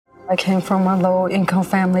I came from a low-income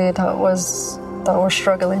family that was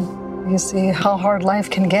struggling. You see how hard life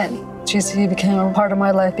can get. GC became a part of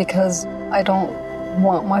my life because I don't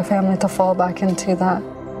want my family to fall back into that.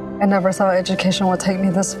 I never thought education would take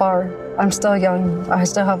me this far. I'm still young. I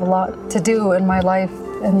still have a lot to do in my life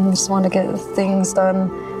and just want to get things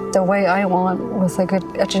done the way I want with a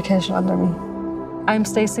good education under me. I'm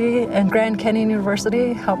Stacy, and Grand Canyon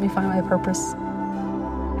University helped me find my purpose.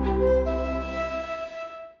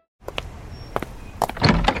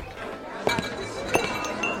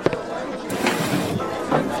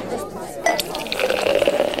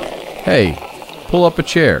 Hey, pull up a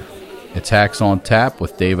chair. It's Axe on Tap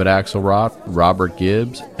with David Axelrod, Robert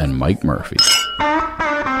Gibbs, and Mike Murphy.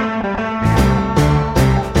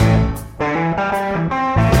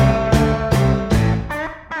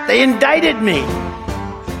 They indicted me.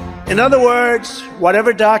 In other words,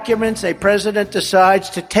 whatever documents a president decides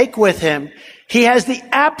to take with him, he has the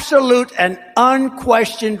absolute and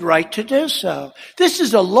unquestioned right to do so. This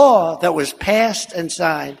is a law that was passed and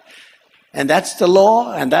signed. And that's the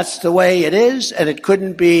law, and that's the way it is, and it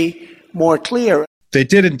couldn't be more clear. They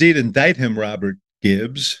did indeed indict him, Robert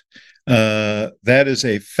Gibbs. That is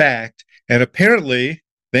a fact. And apparently,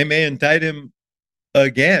 they may indict him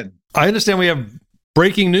again. I understand we have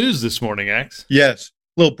breaking news this morning, Axe. Yes.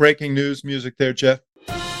 A little breaking news music there, Jeff.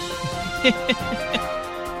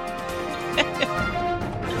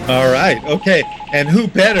 All right. Okay. And who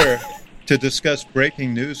better to discuss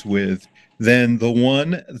breaking news with than the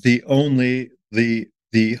one, the only,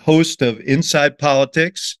 the host of Inside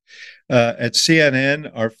Politics at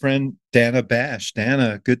CNN, our friend Dana Bash.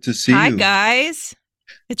 Dana, good to see you. Hi, guys.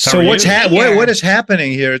 So what is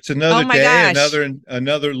happening here? It's another day, gosh.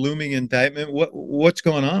 another looming indictment. What's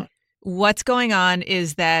going on? What's going on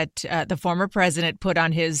is that the former president put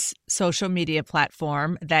on his social media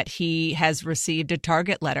platform that he has received a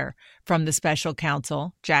target letter from the special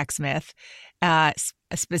counsel, Jack Smith,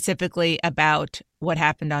 specifically about what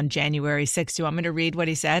happened on January 6th. Do you want me to read what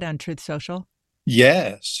he said on Truth Social?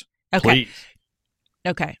 Yes. Okay. Please.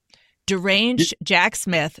 Okay. Deranged Jack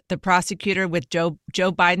Smith, the prosecutor with Joe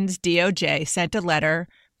Biden's DOJ, sent a letter,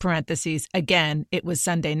 parentheses, again, it was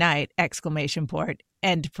Sunday night, exclamation point,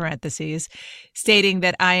 end parentheses, stating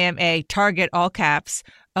that I am a target, all caps,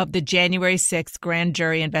 of the January 6th grand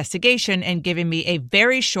jury investigation and giving me a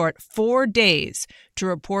very short 4 days to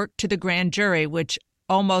report to the grand jury, which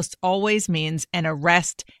almost always means an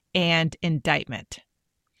arrest and indictment.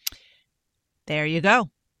 There you go.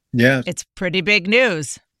 Yeah. It's pretty big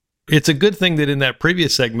news. It's a good thing that in that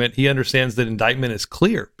previous segment, he understands that indictment is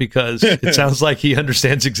clear, because it sounds like he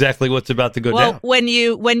understands exactly what's about to go down. When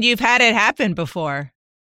you've had it happen before.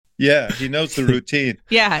 Yeah, he knows the routine.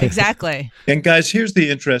 Yeah, exactly. And guys, here's the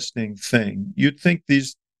interesting thing. You'd think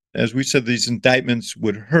these, as we said, these indictments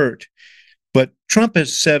would hurt, but Trump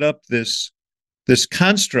has set up this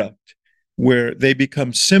construct where they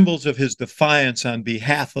become symbols of his defiance on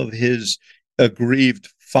behalf of his aggrieved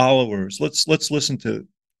followers. Let's listen to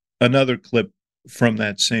another clip from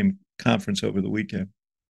that same conference over the weekend.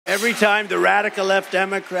 Every time the radical left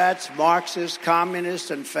Democrats, Marxists,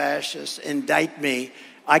 communists, and fascists indict me,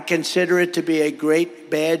 I consider it to be a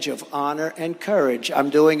great badge of honor and courage.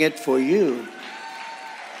 I'm doing it for you.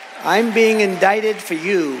 I'm being indicted for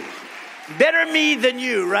you. Better me than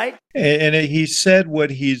you, right? And he said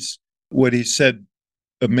what he said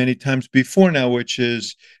many times before now, which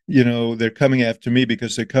is, they're coming after me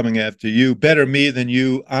because they're coming after you. Better me than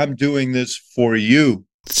you. I'm doing this for you.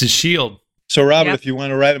 It's his shield. So, Robert, if you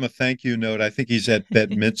want to write him a thank you note, I think he's at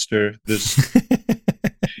Bedminster this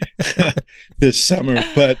this summer.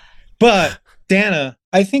 But Dana,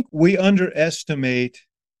 I think we underestimate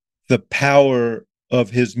the power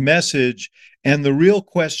of his message. And the real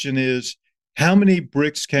question is, how many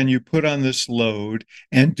bricks can you put on this load?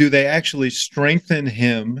 And do they actually strengthen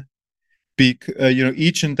him?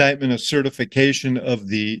 Each indictment a certification of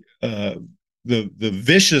the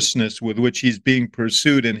viciousness with which he's being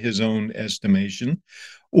pursued in his own estimation?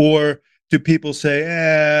 Or do people say,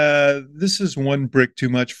 this is one brick too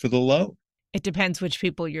much for the load? It depends which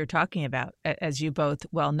people you're talking about, as you both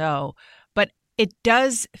well know. But it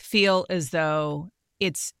does feel as though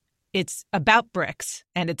it's about bricks,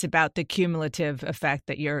 and it's about the cumulative effect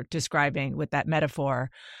that you're describing with that metaphor.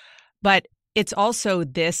 But it's also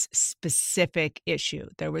this specific issue.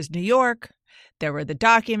 There was New York, there were the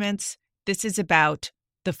documents. This is about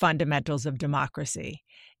the fundamentals of democracy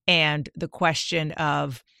and the question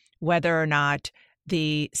of whether or not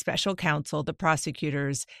the special counsel, the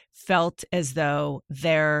prosecutors, felt as though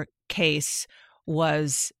their case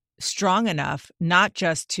was strong enough not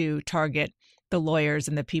just to target the lawyers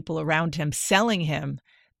and the people around him selling him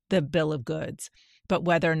the bill of goods, but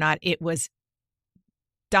whether or not it was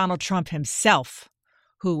Donald Trump himself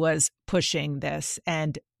who was pushing this,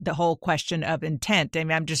 and the whole question of intent. I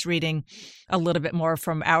mean, I'm just reading a little bit more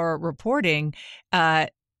from our reporting.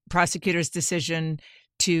 Prosecutors' decision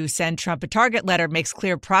to send Trump a target letter makes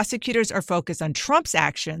clear prosecutors are focused on Trump's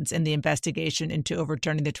actions in the investigation into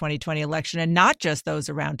overturning the 2020 election, and not just those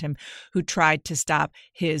around him who tried to stop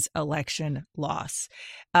his election loss.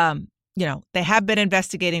 They have been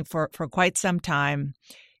investigating for quite some time.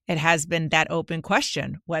 It has been that open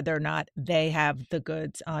question whether or not they have the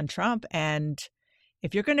goods on Trump. And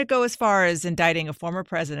if you're going to go as far as indicting a former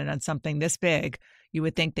president on something this big, you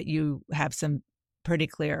would think that you have some pretty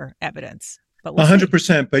clear evidence. But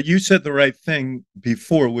 100%. But you said the right thing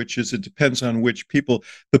before, which is it depends on which people.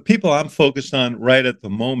 The people I'm focused on right at the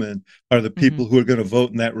moment are the people who are going to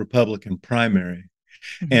vote in that Republican primary.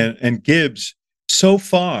 And Gibbs, so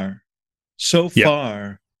far,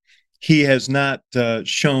 he has not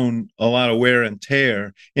shown a lot of wear and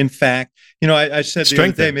tear. In fact, I said the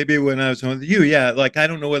other day, maybe when I was on with you, I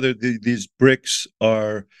don't know whether these bricks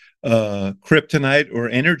are kryptonite or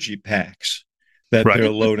energy packs that they're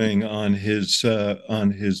loading on his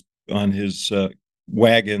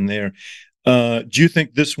wagon there. Do you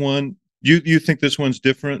think this one? You think this one's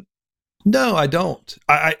different? No, I don't.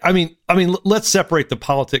 I mean, let's separate the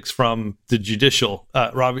politics from the judicial.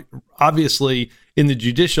 Robbie, obviously, in the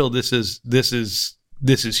judicial, this is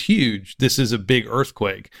huge. This is a big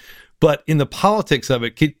earthquake. But in the politics of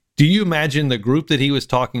it, do you imagine the group that he was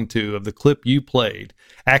talking to, of the clip you played,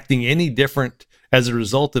 acting any different as a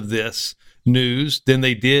result of this news than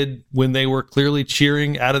they did when they were clearly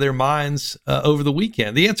cheering out of their minds over the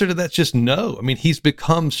weekend? The answer to that's just no. I mean, he's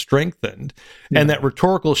become strengthened. And that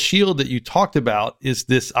rhetorical shield that you talked about is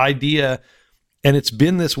this idea, and it's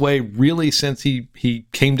been this way really since he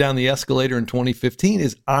came down the escalator in 2015,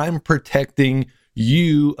 is I'm protecting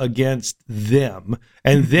you against them.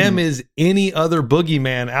 And them is any other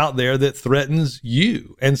boogeyman out there that threatens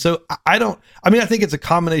you. And so I think it's a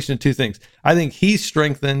combination of two things. I think he's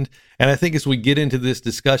strengthened. And I think as we get into this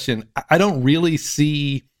discussion, I don't really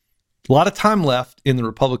see a lot of time left in the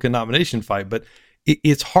Republican nomination fight, but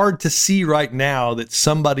it's hard to see right now that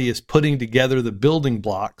somebody is putting together the building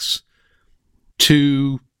blocks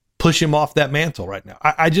to push him off that mantle right now.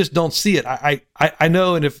 I just don't see it. I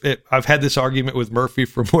know, and I've had this argument with Murphy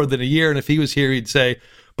for more than a year, and if he was here, he'd say,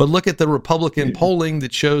 but look at the Republican polling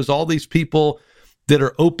that shows all these people that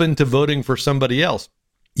are open to voting for somebody else.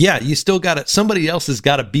 Yeah, you still got it. Somebody else has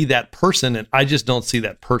got to be that person, and I just don't see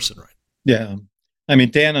that person right. Yeah. I mean,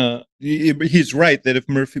 Dana, he's right that if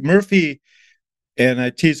Murphy, and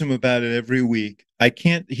I tease him about it every week,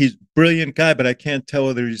 he's a brilliant guy, but I can't tell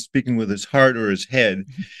whether he's speaking with his heart or his head,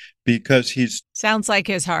 because sounds like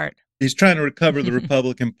his heart. He's trying to recover the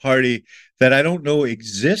Republican Party that I don't know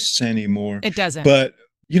exists anymore. It doesn't. But,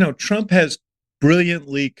 Trump has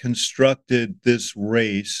brilliantly constructed this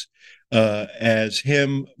race as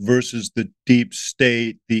him versus the deep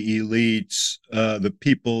state, the elites, the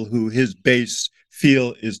people who his base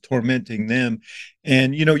feel is tormenting them.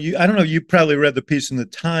 And, I don't know, you probably read the piece in the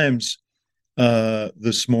Times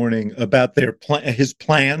this morning about his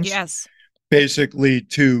plans. Yes. Basically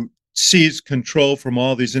to seize control from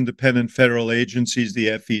all these independent federal agencies, the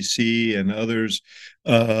FEC and others.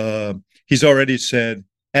 He's already said,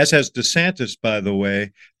 as has DeSantis, by the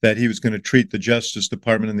way, that he was going to treat the Justice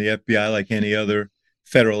Department and the FBI like any other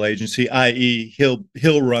federal agency, i.e.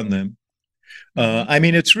 he'll run them. I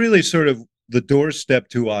mean, it's really sort of the doorstep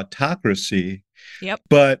to autocracy. Yep.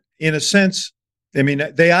 But in a sense, I mean,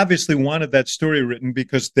 they obviously wanted that story written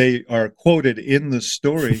because they are quoted in the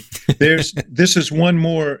story. This is one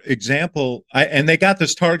more example. And they got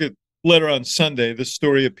this target letter on Sunday. This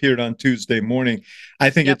story appeared on Tuesday morning. I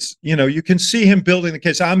think it's, you can see him building the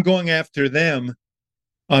case. I'm going after them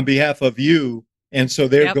on behalf of you. And so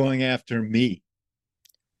they're going after me.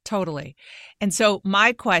 Totally. And so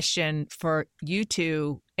my question for you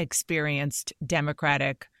two experienced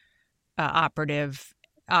Democratic operatives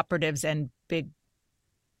and big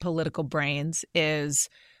political brains is,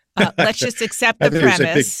 let's just accept the premise. He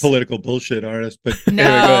was a big political bullshit artist, but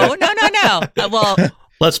no. Well,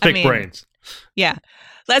 let's pick brains. Yeah,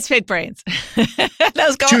 let's pick brains.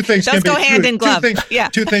 those go hand in glove.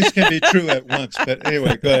 Two things can be true at once. But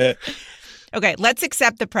anyway, go ahead. Okay, let's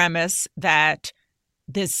accept the premise that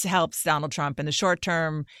this helps Donald Trump in the short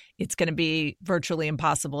term. It's going to be virtually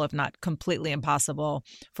impossible, if not completely impossible,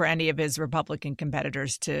 for any of his Republican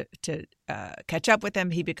competitors to catch up with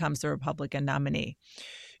him. He becomes the Republican nominee.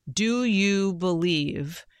 Do you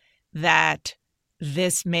believe that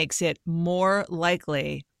this makes it more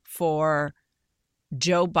likely for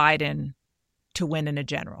Joe Biden to win in a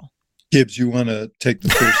general? Gibbs, you want to take the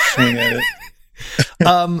first swing at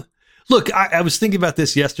it? Look, I was thinking about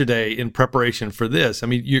this yesterday in preparation for this. I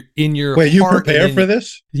mean, you're in your Wait, you heart prepare for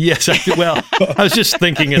this? Yes. I was just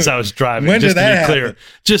thinking as I was driving. When just did that to be clear, happen?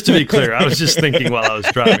 just to be clear, I was just thinking while I was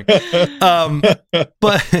driving.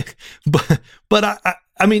 But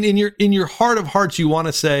I mean, in your heart of hearts, you want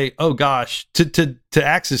to say, "Oh gosh," to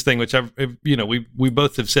Axe's thing, which we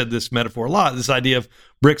both have said this metaphor a lot. This idea of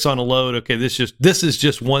bricks on a load. Okay, this is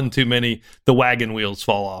just one too many. The wagon wheels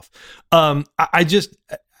fall off. I guess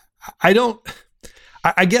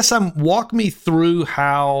walk me through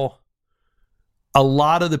how a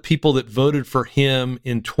lot of the people that voted for him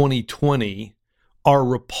in 2020 are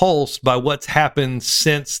repulsed by what's happened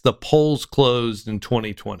since the polls closed in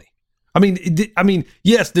 2020. I mean,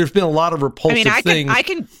 yes, there's been a lot of repulsive things. I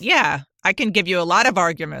can give you a lot of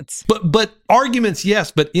arguments. But arguments,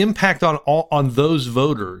 yes, but impact on those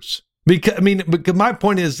voters. Because my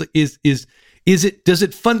point is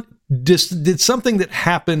did something that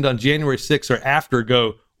happened on January 6th or after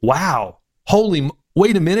go, wow,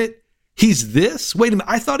 wait a minute, he's this? Wait a minute,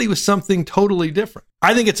 I thought he was something totally different.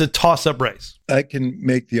 I think it's a toss-up race. I can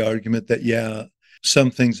make the argument that, yeah,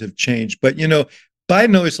 some things have changed. But,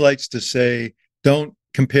 Biden always likes to say, don't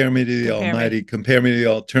compare me to the almighty, compare me to the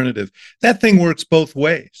alternative. That thing works both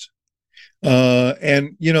ways.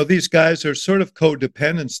 And these guys are sort of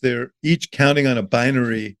codependents. They're each counting on a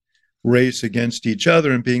binary race against each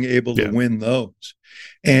other and being able to win those.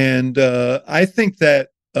 And I think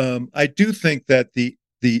that I do think that the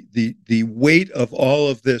weight of all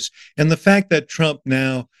of this and the fact that Trump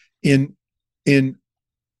now in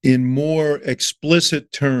more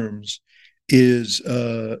explicit terms is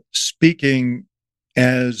speaking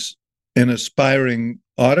as an aspiring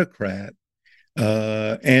autocrat,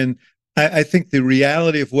 and I think the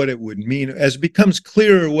reality of what it would mean, as it becomes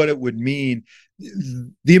clearer what it would mean,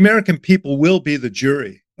 the American people will be the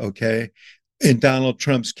jury, okay, in Donald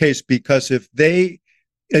Trump's case, because if they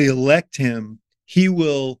elect him, he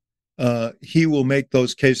will make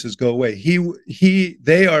those cases go away.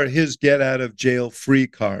 They are his get out of jail free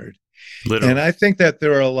card. Literally. And I think that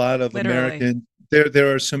there are a lot of American,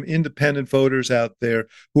 there are some independent voters out there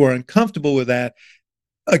who are uncomfortable with that.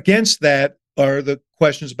 Against that are the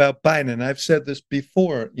questions about Biden. And I've said this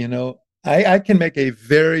before, I can make a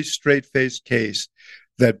very straight-faced case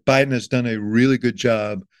that Biden has done a really good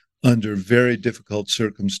job under very difficult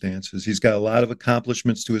circumstances. He's got a lot of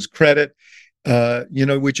accomplishments to his credit.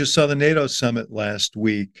 We just saw the NATO summit last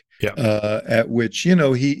week, at which,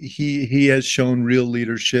 he has shown real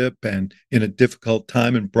leadership and in a difficult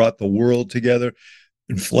time and brought the world together.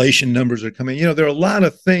 Inflation numbers are coming. There are a lot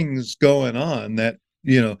of things going on that,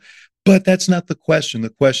 but that's not the question. The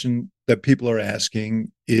question that people are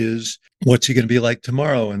asking is, what's he going to be like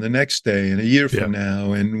tomorrow and the next day and a year from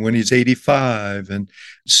now and when he's 85? And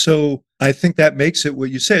so I think that makes it what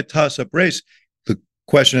you say, a toss-up race. The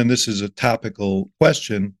question, and this is a topical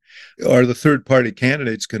question, are the third-party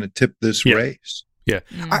candidates going to tip this race? Yeah.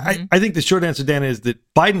 Mm-hmm. I think the short answer, Dan, is that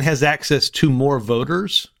Biden has access to more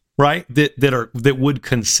voters, right, that would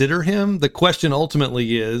consider him. The question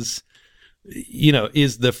ultimately is,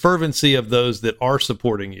 is the fervency of those that are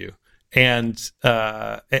supporting you. And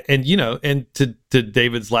to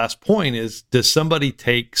David's last point is, does somebody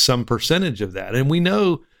take some percentage of that? And we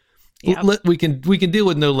know we can deal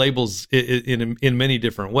with no labels in many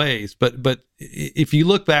different ways. But if you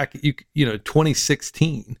look back,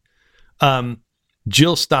 2016,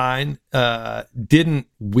 Jill Stein didn't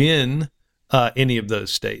win any of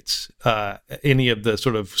those states, any of the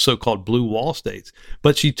sort of so-called blue wall states,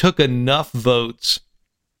 but she took enough votes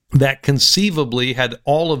that conceivably, had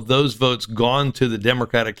all of those votes gone to the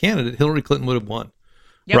Democratic candidate, Hillary Clinton would have won,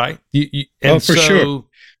 right? For sure.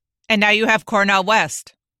 And now you have Cornel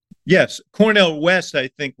West. Yes, Cornel West, I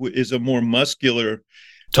think, is a more muscular.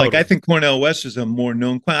 Totally. Like, I think Cornel West is a more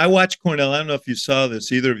known. I watched Cornel. I don't know if you saw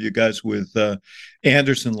this, either of you guys, with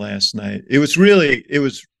Anderson last night. It was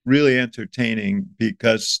really entertaining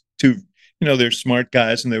because they're smart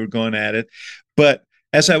guys and they were going at it. But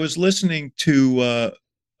as I was listening to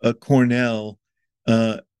Cornel,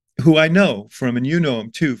 who I know from, and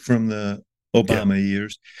him too, from the Obama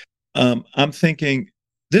years, I'm thinking,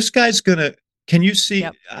 this guy's gonna. Can you see?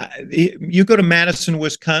 You go to Madison,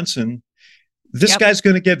 Wisconsin. This guy's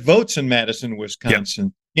going to get votes in Madison,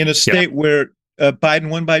 Wisconsin, in a state where Biden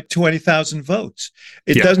won by 20,000 votes.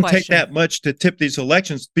 It doesn't take that much to tip these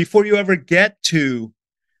elections before you ever get to,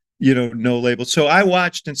 no label. So I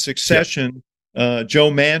watched in succession Joe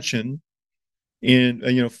Manchin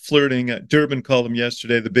in, flirting. Durbin called him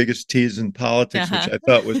yesterday the biggest tease in politics, which I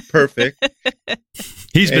thought was perfect.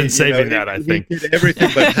 He's been saving that, I think. He did everything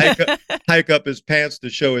but hike up his pants to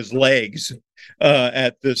show his legs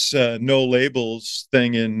at this no labels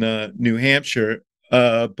thing in New Hampshire.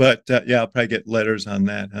 But I'll probably get letters on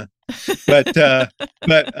that, huh? But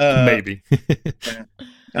maybe.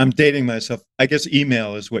 I'm dating myself. I guess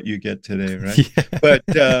email is what you get today, right? Yeah. But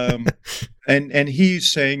and he's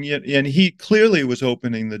saying, and he clearly was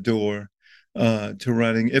opening the door to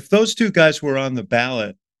running. If those two guys were on the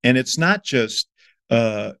ballot, and it's not just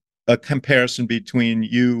a comparison between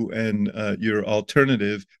you and your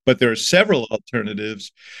alternative, but there are several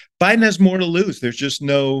alternatives, Biden has more to lose. There's just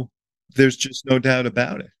no doubt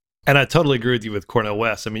about it. And I totally agree with you with Cornel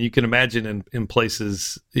West. I mean, you can imagine in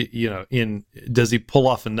places, does he pull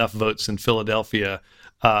off enough votes in Philadelphia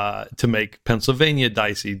to make Pennsylvania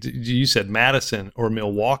dicey? You said Madison or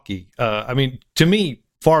Milwaukee. I mean, to me,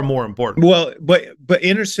 far more important. Well, but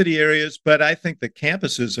inner city areas, but I think the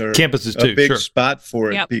campuses are too, a big sure. spot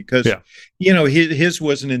for it because, his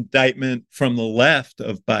was an indictment from the left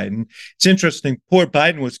of Biden. It's interesting. Poor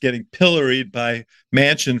Biden was getting pilloried by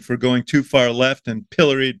Manchin for going too far left and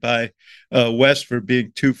pilloried by West for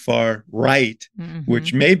being too far right,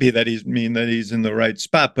 which may be that he's in the right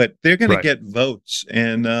spot, but they're going to get votes.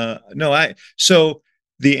 And so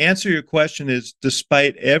the answer to your question is,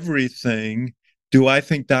 despite everything, do I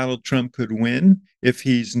think Donald Trump could win if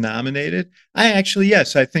he's nominated?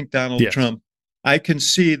 Yes, I think Donald Trump. I can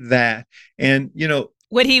see that. And,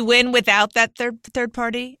 would he win without that third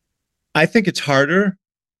party? I think it's harder,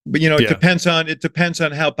 but, it depends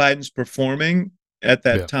on how Biden's performing at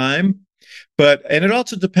that time. And it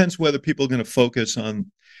also depends whether people are going to focus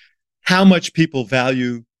on how much people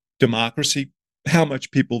value democracy, how much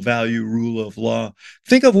people value rule of law.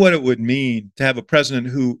 Think of what it would mean to have a president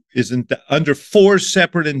who is under 4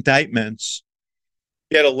 separate indictments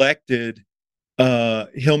get elected.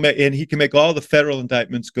 He can make all the federal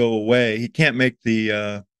indictments go away. He can't make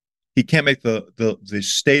the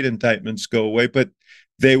state indictments go away, but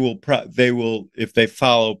they will if they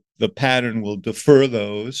follow the pattern, will defer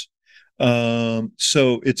those.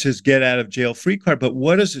 So it's his get out of jail free card. But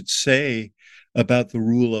what does it say about the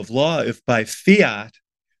rule of law if by fiat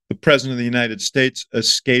the president of the United States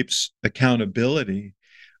escapes accountability?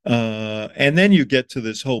 And then you get to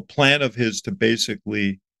this whole plan of his to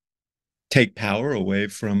basically take power away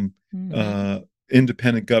from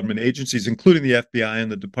independent government agencies, including the FBI and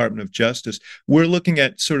the Department of Justice. We're looking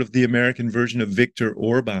at sort of the American version of Viktor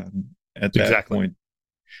Orban at that point.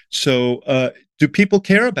 So do people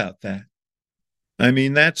care about that? I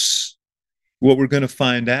mean, that's what we're going to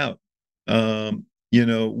find out. We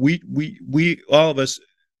all of us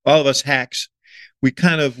hacks, we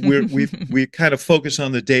kind of focus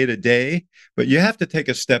on the day to day, but you have to take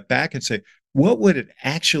a step back and say, what would it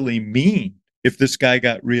actually mean if this guy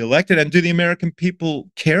got reelected? And do the American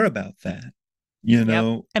people care about that?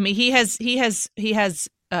 I mean, he has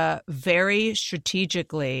very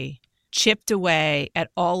strategically chipped away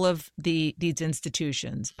at all of these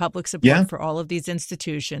institutions, public support for all of these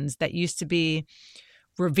institutions that used to be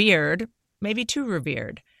revered, maybe too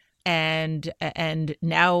revered, and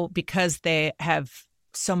now because they have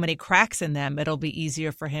so many cracks in them, it'll be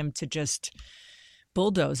easier for him to just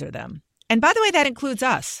bulldozer them. And by the way, that includes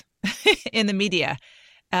us in the media.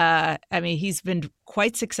 I mean, he's been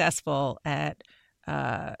quite successful at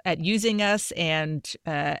using us and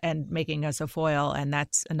making us a foil, and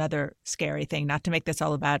that's another scary thing. Not to make this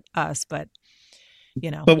all about us, but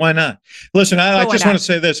But why not? Listen, I just want to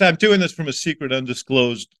say this. I'm doing this from a secret,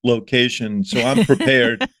 undisclosed location, so I'm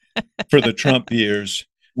prepared for the Trump years.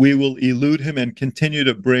 We will elude him and continue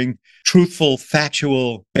to bring truthful,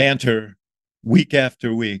 factual banter week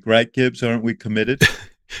after week. Right, Gibbs? Aren't we committed?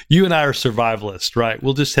 You and I are survivalists, right?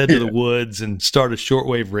 We'll just head to the woods and start a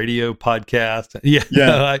shortwave radio podcast.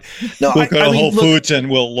 We'll go to Whole Foods and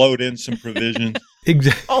we'll load in some provisions.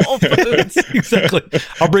 Exactly. Whole Foods. Exactly.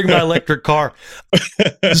 I'll bring my electric car.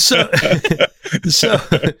 So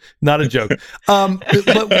not a joke.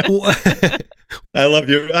 But I love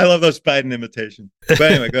you. I love those Biden imitations. But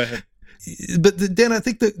anyway, go ahead. But Dan, I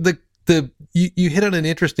think you hit on an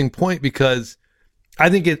interesting point, because I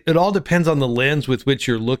think it all depends on the lens with which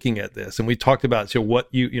you're looking at this. And we talked about what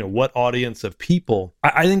audience of people.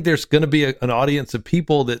 I think there's going to be an audience of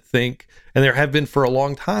people that think, and there have been for a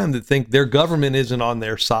long time, that think their government isn't on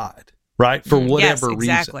their side, right? For whatever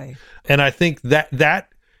reason. And I think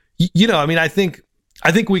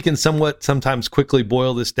I think we can sometimes quickly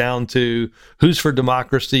boil this down to who's for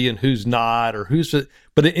democracy and who's not, or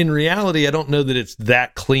but in reality, I don't know that it's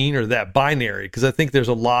that clean or that binary, because I think there's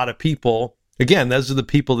a lot of people. Again, those are the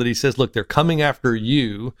people that he says, look, they're coming after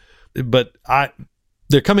you, but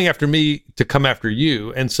they're coming after me to come after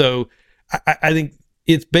you. And so I think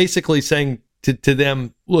it's basically saying to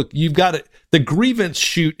them, look, you've got it. The grievance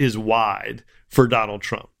chute is wide for Donald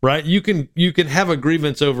Trump, right? You can have a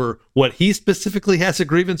grievance over what he specifically has a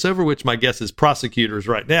grievance over, which my guess is prosecutors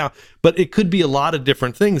right now, but it could be a lot of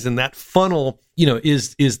different things. And that funnel,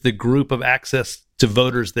 is the group of access to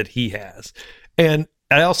voters that he has. And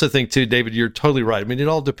I also think too, David, you're totally right. I mean, it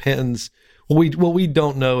all depends. What we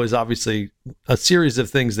don't know is obviously a series of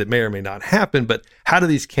things that may or may not happen, but how do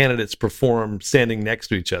these candidates perform standing next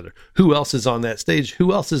to each other? Who else is on that stage?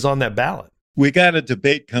 Who else is on that ballot? We got a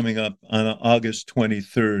debate coming up on August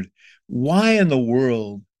 23rd. Why in the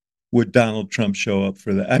world would Donald Trump show up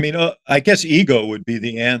for that? I mean, I guess ego would be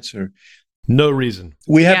the answer. No reason.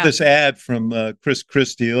 We have this ad from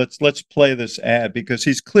Christie. Let's play this ad because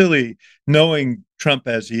he's clearly knowing Trump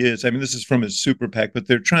as he is. I mean, this is from his super PAC, but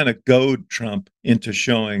they're trying to goad Trump into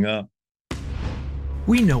showing up.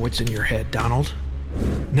 We know what's in your head, Donald.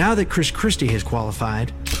 Now that Christie has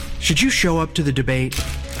qualified, should you show up to the debate?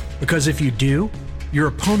 Because if you do, your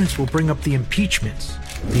opponents will bring up the impeachments,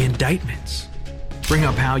 the indictments, bring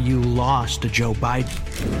up how you lost to Joe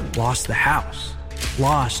Biden, lost the House,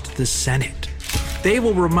 lost the Senate. They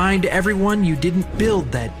will remind everyone you didn't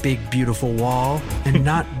build that big, beautiful wall and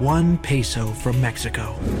not one peso from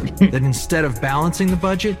Mexico. That instead of balancing the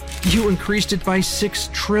budget, you increased it by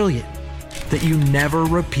 $6 trillion. That you never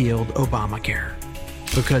repealed Obamacare.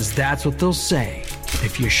 Because that's what they'll say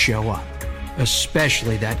if you show up.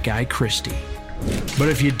 Especially that guy Christie. But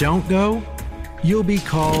if you don't go, you'll be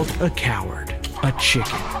called a coward, a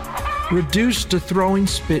chicken, reduced to throwing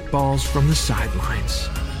spitballs from the sidelines.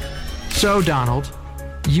 So, Donald,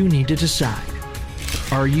 you need to decide.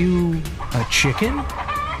 Are you a chicken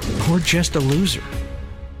or just a loser?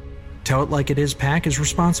 Tell It Like It Is PAC is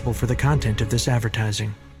responsible for the content of this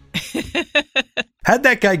advertising. How'd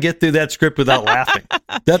that guy get through that script without laughing?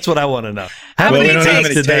 That's what I want to know. How many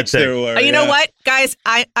takes there were? You know what, guys?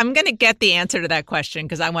 I'm going to get the answer to that question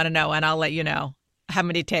because I want to know, and I'll let you know how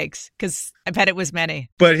many takes, because I bet it was many.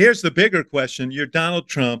 But here's the bigger question. You're Donald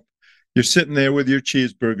Trump. You're sitting there with your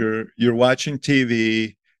cheeseburger. You're watching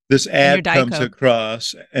TV. This ad comes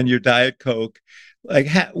across and your Diet Coke. Like,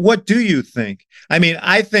 what do you think? I mean,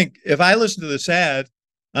 I think if I listen to this ad,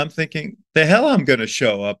 I'm thinking, the hell I'm going to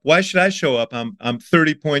show up. Why should I show up? I'm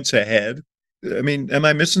 30 points ahead. I mean, am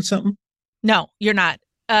I missing something? No, you're not.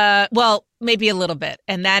 Well, maybe a little bit.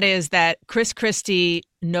 And that is that Christie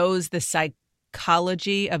knows the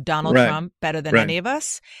psychology of Donald Trump better than any of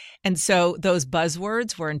us. And so those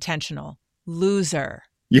buzzwords were intentional. Loser.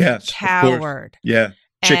 Yes. Coward. Yeah.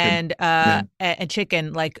 Chicken. And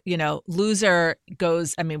chicken, loser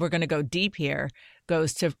goes, I mean, we're going to go deep here,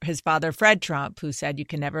 goes to his father, Fred Trump, who said you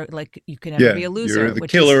can never be a loser. You're the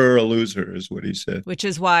killer or a loser is what he said. Which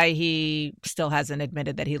is why he still hasn't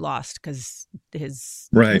admitted that he lost, because his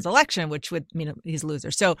election, which would mean he's a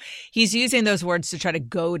loser. So he's using those words to try to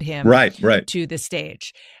goad him to the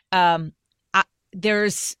stage.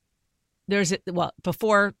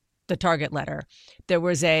 Before the Target letter, there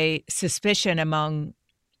was a suspicion among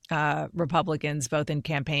Republicans, both in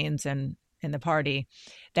campaigns and in the party,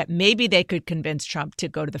 that maybe they could convince Trump to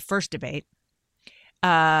go to the first debate,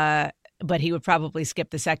 but he would probably skip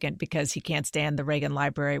the second because he can't stand the Reagan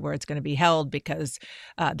Library where it's going to be held, because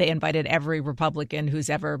they invited every Republican who's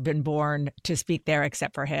ever been born to speak there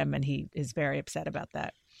except for him, and he is very upset about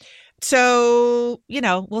that. So,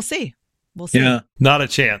 we'll see. We'll see. Yeah, not a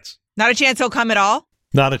chance. Not a chance he'll come at all?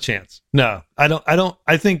 Not a chance. No, I don't.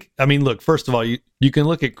 I think, look, first of all, you can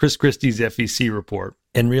look at Chris Christie's FEC report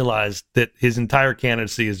and realize that his entire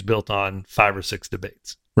candidacy is built on 5 or 6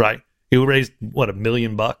 debates, right? He raised, $1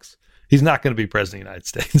 million? He's not going to be president of the United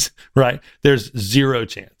States, right? There's zero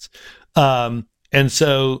chance. And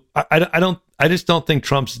so I just don't think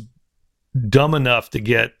Trump's dumb enough to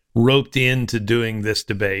get roped into doing this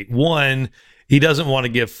debate. One, he doesn't want to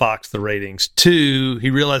give Fox the ratings. 2, he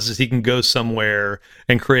realizes he can go somewhere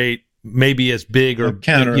and create maybe as big or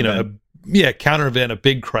counter event, a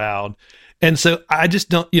big crowd. And so I just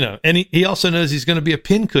don't, and he also knows he's going to be a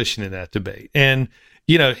pincushion in that debate. And,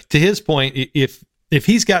 to his point, if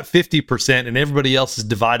he's got 50% and everybody else is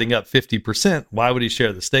dividing up 50%, why would he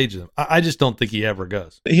share the stage with them? I just don't think he ever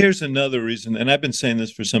goes. Here's another reason, and I've been saying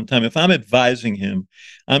this for some time. If I'm advising him,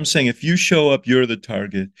 I'm saying if you show up, you're the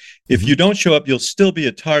target. If you don't show up, you'll still be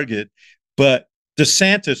a target. But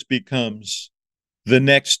DeSantis becomes the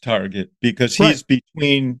next target because he's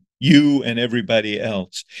between you and everybody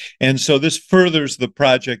else. And so this furthers the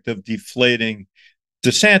project of deflating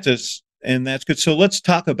DeSantis, and that's good. So let's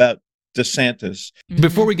talk about DeSantis.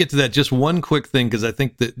 Before we get to that, just one quick thing, because I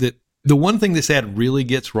think that The one thing this ad really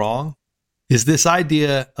gets wrong is this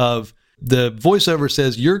idea of the voiceover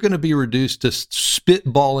says you're going to be reduced to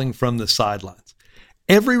spitballing from the sidelines.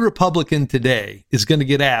 Every Republican today is going to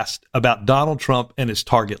get asked about Donald Trump and his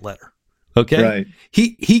target letter. Okay. Right.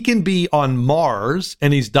 He can be on Mars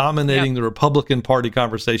and he's dominating the Republican Party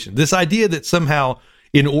conversation. This idea that somehow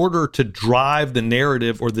in order to drive the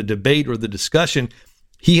narrative or the debate or the discussion,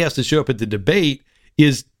 he has to show up at the debate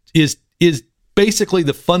is basically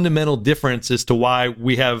the fundamental difference as to why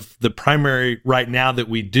we have the primary right now that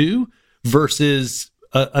we do versus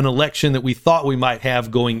an election that we thought we might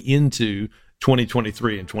have going into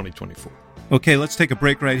 2023 and 2024. Okay, let's take a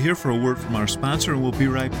break right here for a word from our sponsor, and we'll be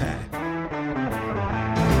right back.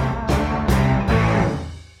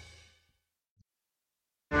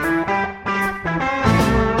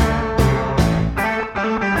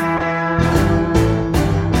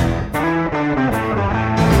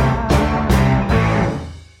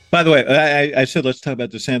 By the way, I said let's talk about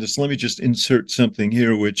DeSantis. Let me just insert something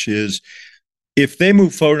here, which is if they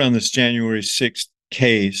move forward on this January 6th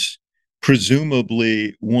case,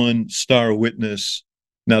 presumably one star witness.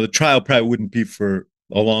 Now, the trial probably wouldn't be for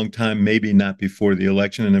a long time, maybe not before the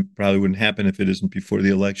election, and it probably wouldn't happen if it isn't before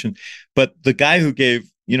the election. But the guy who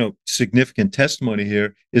gave, significant testimony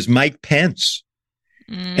here is Mike Pence.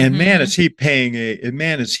 Mm-hmm. And man, is he paying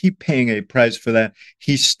a price for that.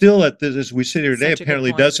 He's still at this, as we sit here today,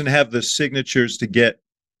 apparently doesn't have the signatures to get,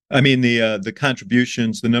 the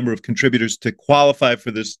contributions, the number of contributors to qualify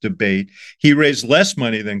for this debate. He raised less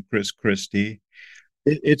money than Christie.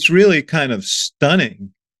 It's really kind of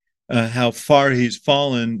stunning how far he's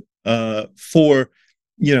fallen for,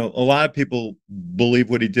 a lot of people believe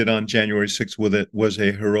what he did on January 6th with it was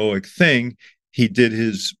a heroic thing. He did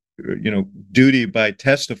his duty by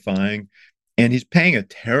testifying, and he's paying a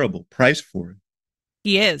terrible price for it.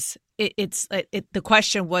 He is. The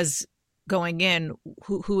question was going in,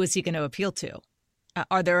 who is he going to appeal to?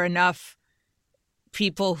 Are there enough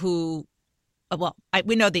people who,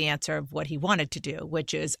 we know the answer of what he wanted to do,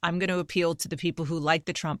 which is I'm going to appeal to the people who like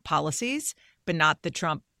the Trump policies, but not the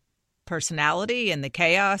Trump personality and the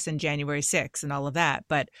chaos and January 6th and all of that.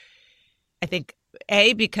 But I think,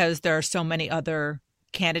 because there are so many other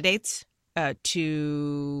candidates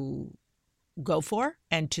to go for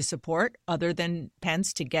and to support other than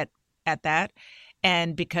Pence to get at that.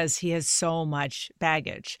 And because he has so much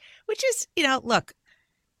baggage, which is, look,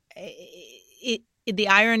 the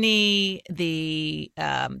irony, the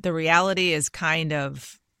reality is it's kind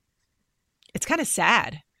of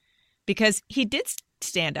sad because he did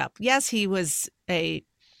stand up. Yes, he was a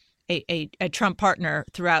Trump partner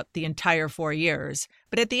throughout the entire 4 years,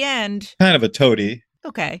 but at the end, kind of a toady.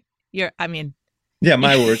 Okay. Yeah,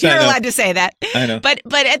 my words. You're allowed to say that. I know. But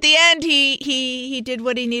at the end, he did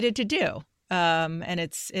what he needed to do. And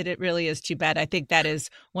it really is too bad. I think that is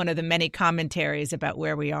one of the many commentaries about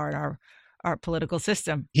where we are in our political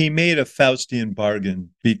system. He made a Faustian bargain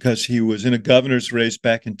because he was in a governor's race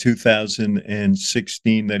back in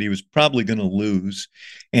 2016 that he was probably going to lose.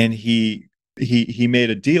 And he made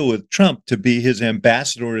a deal with Trump to be his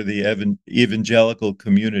ambassador to the evangelical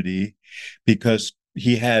community because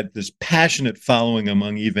he had this passionate following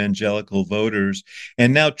among evangelical voters.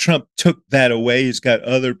 And now Trump took that away. He's got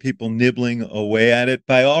other people nibbling away at it.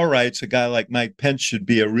 By all rights, a guy like Mike Pence should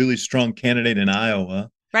be a really strong candidate in Iowa.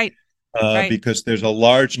 Right. Because there's a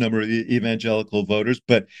large number of evangelical voters,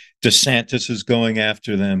 but DeSantis is going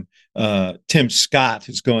after them. Tim Scott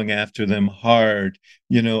is going after them hard,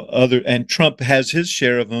 and Trump has his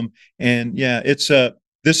share of them. And this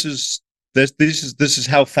is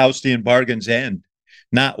how Faustian bargains end.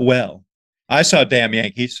 Not well. I saw Damn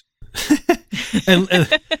Yankees. and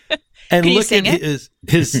Can look at his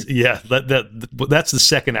that's the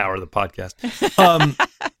second hour of the podcast.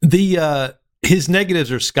 His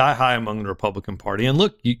negatives are sky high among the Republican Party. And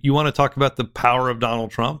look, you want to talk about the power of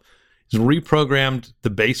Donald Trump? He's reprogrammed the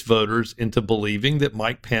base voters into believing that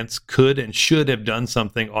Mike Pence could and should have done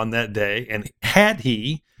something on that day. And had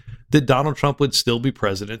he, that Donald Trump would still be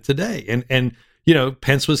president today. And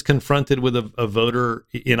Pence was confronted with a voter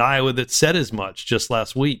in Iowa that said as much just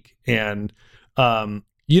last week. And,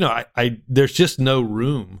 there's just no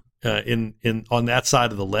room in on that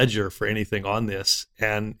side of the ledger for anything on this.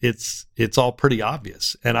 And it's all pretty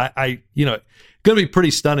obvious. And going to be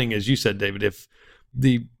pretty stunning, as you said, David, if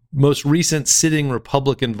the most recent sitting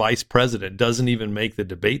Republican vice president doesn't even make the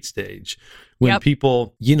debate stage when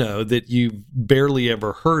people, that you've barely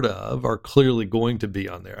ever heard of are clearly going to be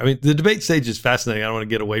on there. I mean, the debate stage is fascinating. I don't want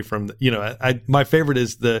to get away from, my favorite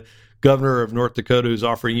is the governor of North Dakota who's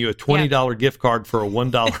offering you a $20 gift card for a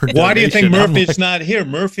 $1 donation. Why do you think Murphy's not here?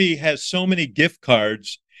 Murphy has so many gift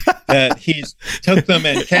cards that he's took them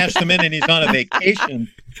and cashed them in, and he's on a vacation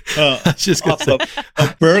off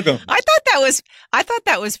of Bergam. I thought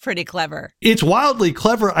that was pretty clever. It's wildly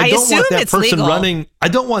clever. I don't want that person legal. running. I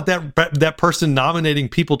don't want that person nominating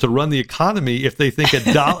people to run the economy if they think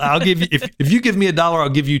 $1. I'll give you if you give me $1, I'll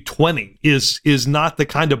give you 20. Is not the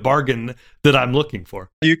kind of bargain that I'm looking for.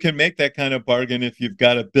 You can make that kind of bargain if you've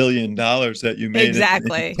got $1 billion that you made.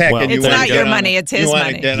 Exactly. In tech, well, and it's not your money; it's his money. You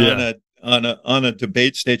want to get on a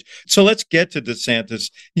debate stage. So let's get to DeSantis.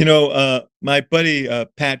 My buddy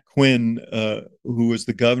Pat Quinn, who was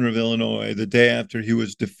the governor of Illinois, the day after he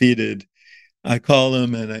was defeated, I called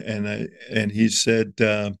him and he said,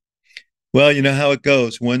 "Well, you know how it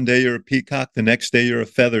goes. One day you're a peacock, the next day you're a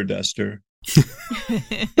feather duster."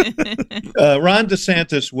 Ron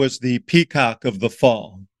DeSantis was the peacock of the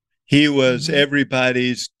fall. He was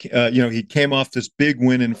everybody's, he came off this big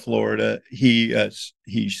win in Florida. He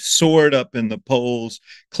soared up in the polls,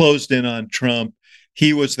 closed in on Trump.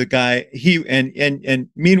 He was the guy. And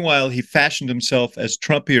meanwhile, he fashioned himself as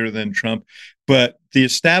Trumpier than Trump. But the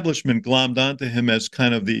establishment glommed onto him as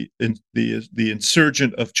kind of the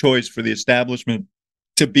insurgent of choice for the establishment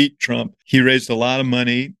to beat Trump. He raised a lot of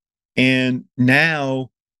money. And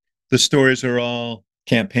now the stories are all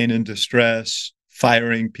campaign in distress,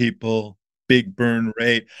 firing people, big burn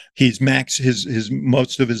rate. He's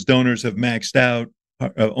most of his donors have maxed out.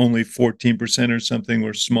 Only 14% or something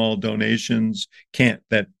were small donations.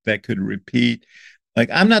 That could repeat. Like,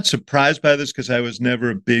 I'm not surprised by this because I was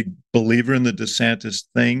never a big believer in the DeSantis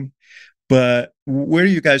thing. But where do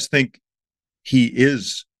you guys think he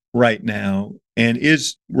is right now? And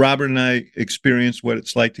is Robert and I experience what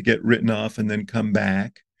it's like to get written off and then come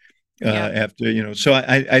back? After, so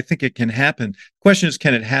I think it can happen. Question is,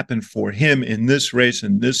 can it happen for him in this race,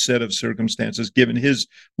 in this set of circumstances, given his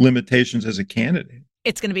limitations as a candidate?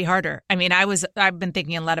 It's going to be harder. I mean, I've been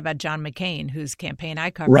thinking a lot about John McCain, whose campaign I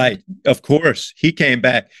covered. Right. Of course. He came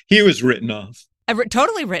back. He was written off.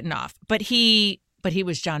 Totally written off. But he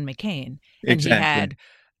was John McCain. And exactly.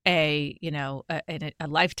 He had a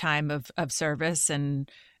lifetime of service and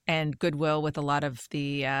goodwill with a lot of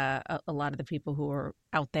the people who are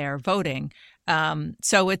out there voting.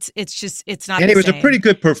 So it's not. And he was a pretty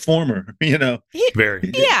good performer,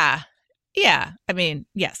 Very. Yeah. I mean,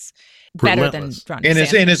 yes, better Relentless. than Ron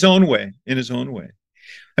DeSantis. In his own way.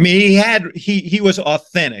 I mean, he was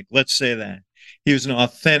authentic. Let's say that he was an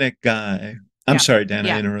authentic guy. I'm sorry, Dan,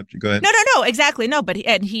 I interrupted you. Go ahead. No, exactly. No, but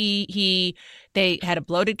they had a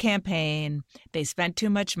bloated campaign. They spent too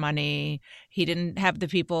much money. He didn't have the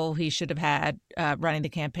people he should have had running the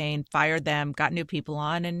campaign, fired them, got new people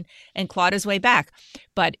on, and clawed his way back.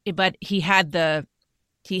 But he had the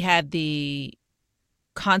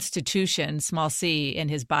constitution, small c, in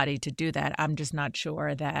his body to do that. I'm just not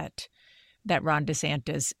sure that Ron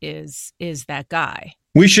DeSantis is that guy.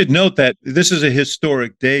 We should note that this is a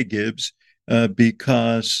historic day, Gibbs.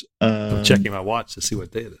 Because I'm checking my watch to see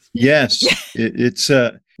what day it is. Yes, it's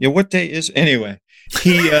what day is anyway?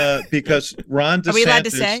 Because Ron DeSantis. Are we allowed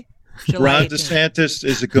to say? Ron DeSantis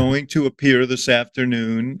is going to appear this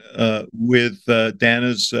afternoon with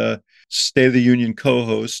Dana's State of the Union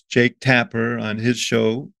co-host Jake Tapper on his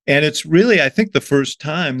show, and it's really, I think, the first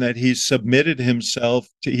time that he's submitted himself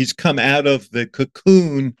to. He's come out of the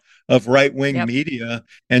cocoon of right-wing media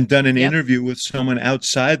and done an interview with someone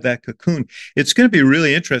outside that cocoon. It's going to be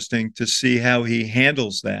really interesting to see how he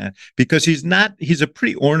handles that, because he's a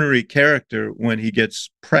pretty ornery character when he gets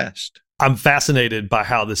pressed. I'm fascinated by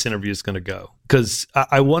how this interview is going to go, because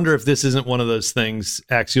I wonder if this isn't one of those things,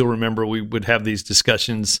 Axe, you'll remember we would have these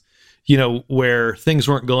discussions, where things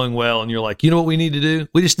weren't going well and you're like, what we need to do?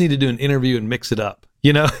 We just need to do an interview and mix it up,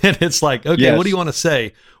 and it's like, okay, yes. What do you want to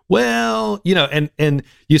say? Well, and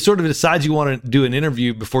you sort of decide you want to do an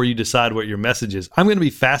interview before you decide what your message is. I'm going to be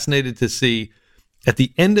fascinated to see at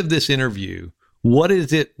the end of this interview, what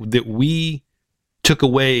is it that we took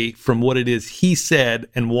away from what it is he said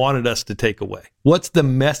and wanted us to take away? What's the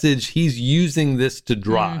message he's using this to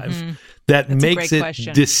drive that That's makes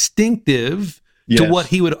it distinctive to what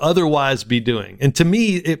he would otherwise be doing? And to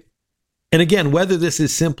me, and again, whether this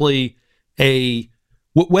is simply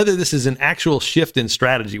whether this is an actual shift in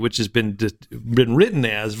strategy, which has been written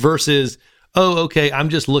as, versus, I'm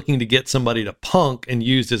just looking to get somebody to punk and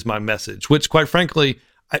use as my message, which quite frankly,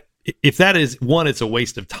 if that is one, it's a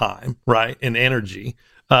waste of time, right? And energy,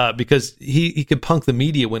 because he can punk the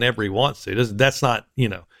media whenever he wants to. That's not,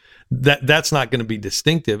 that's not going to be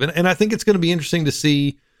distinctive. And I think it's going to be interesting to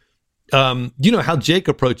see, how Jake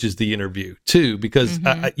approaches the interview too, because,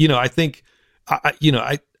 I think,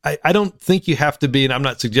 I don't think you have to be, and I'm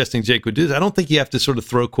not suggesting Jake would do this, I don't think you have to sort of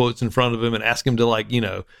throw quotes in front of him and ask him to, like,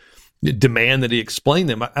 demand that he explain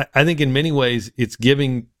them. I think in many ways it's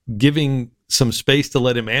giving some space to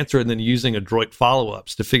let him answer, and then using adroit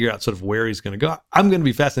follow-ups to figure out sort of where he's going to go. I'm going to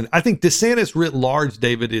be fascinated. I think DeSantis writ large,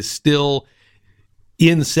 David, is still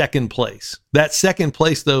in second place. That second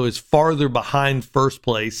place, though, is farther behind first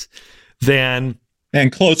place than... And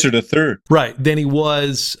closer to third. Right, than he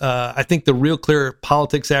was. I think the Real Clear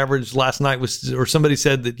Politics average last night was, or somebody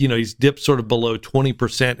said that, he's dipped sort of below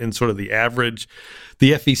 20% in sort of the average.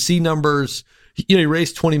 The FEC numbers, he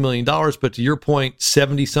raised $20 million, but to your point,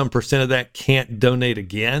 70-some% of that can't donate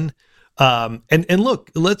again. And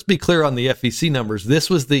look, let's be clear on the FEC numbers. This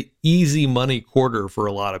was the easy money quarter for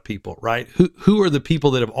a lot of people, right? Who are the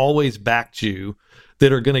people that have always backed you,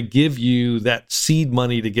 that are going to give you that seed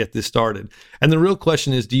money to get this started? And the real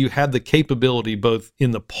question is, do you have the capability, both in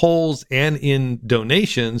the polls and in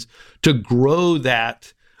donations, to grow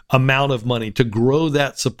that amount of money, to grow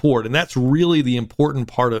that support? And that's really the important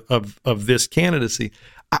part of this candidacy.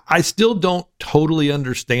 I still don't totally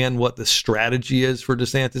understand what the strategy is for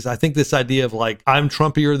DeSantis. I think this idea of, like, I'm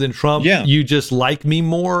Trumpier than Trump, you just like me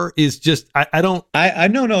more, is just, I don't...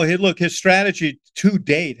 No. Look, his strategy to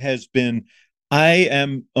date has been, I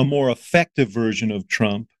am a more effective version of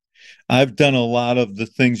Trump. I've done a lot of the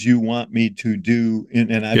things you want me to do,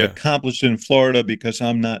 and I've accomplished it in Florida because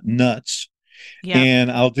I'm not nuts. Yeah. And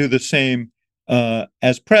I'll do the same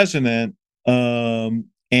as president. And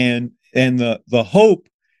the hope,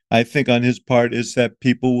 I think, on his part is that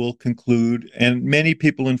people will conclude, and many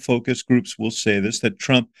people in focus groups will say this,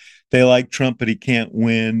 that they like Trump, but he can't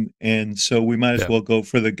win. And so we might as well go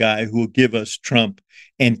for the guy who will give us Trump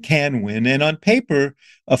and can win. And on paper,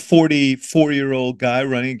 a 44-year-old guy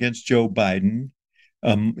running against Joe Biden,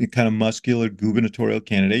 kind of muscular gubernatorial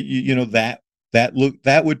candidate,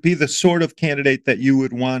 that would be the sort of candidate that you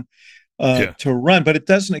would want to run, but it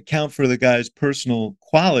doesn't account for the guy's personal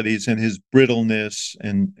qualities and his brittleness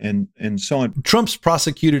and so on. Trump's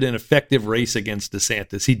prosecuted an effective race against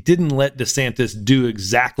DeSantis. He didn't let DeSantis do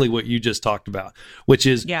exactly what you just talked about, which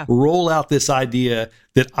is roll out this idea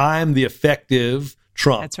that I'm the effective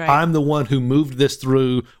Trump. That's right. I'm the one who moved this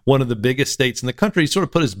through one of the biggest states in the country. He sort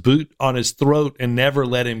of put his boot on his throat and never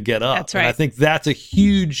let him get up. That's right. And I think that's a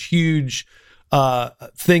huge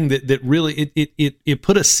thing that really it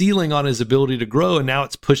put a ceiling on his ability to grow, and now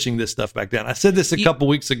it's pushing this stuff back down. I said this a couple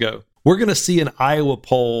weeks ago. We're going to see an Iowa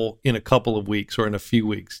poll in a couple of weeks or in a few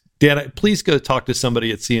weeks. Dan, please go talk to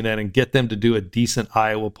somebody at CNN and get them to do a decent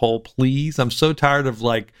Iowa poll, please. I'm so tired of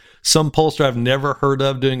some pollster I've never heard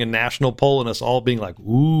of doing a national poll and us all being like,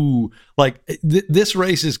 ooh, this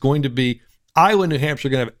race is going to be, Iowa and New Hampshire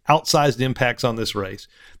are going to have outsized impacts on this race.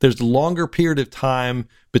 There's a longer period of time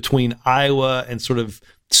between Iowa and sort of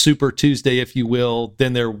Super Tuesday, if you will,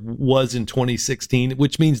 than there was in 2016,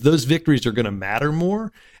 which means those victories are going to matter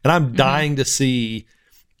more. And I'm dying to see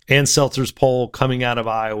Ann Seltzer's poll coming out of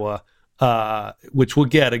Iowa, which we'll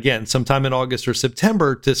get again sometime in August or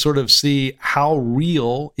September, to sort of see how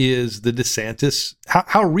real is the DeSantis.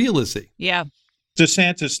 How real is he? Yeah.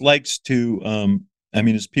 DeSantis likes to,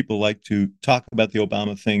 his people like to talk about the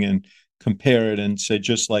Obama thing and compare it and say,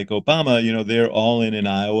 just like Obama, they're all in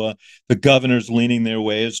Iowa. The governor's leaning their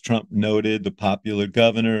way, as Trump noted, the popular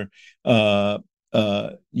governor. Some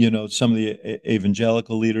of the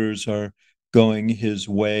evangelical leaders are going his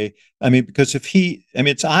way. Because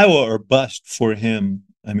it's Iowa or bust for him.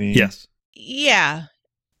 Yes. Yeah.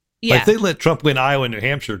 If they let Trump win Iowa and New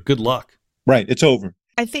Hampshire, good luck. Right. It's over.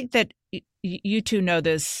 I think that you two know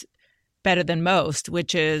this better than most,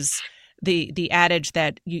 which is the adage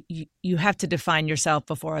that you have to define yourself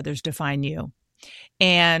before others define you.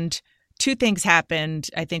 And two things happened,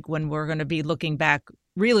 I think, when we're going to be looking back,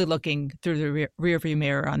 really looking through the rearview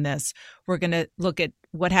mirror on this. We're going to look at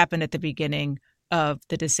what happened at the beginning of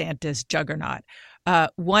the DeSantis juggernaut.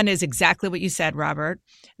 One is exactly what you said, Robert,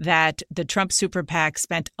 that the Trump super PAC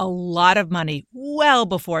spent a lot of money well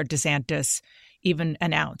before DeSantis even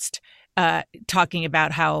announced, talking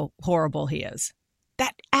about how horrible he is.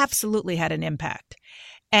 That absolutely had an impact.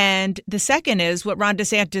 And the second is what Ron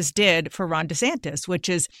DeSantis did for Ron DeSantis, which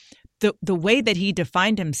is the way that he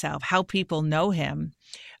defined himself, how people know him,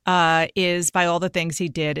 is by all the things he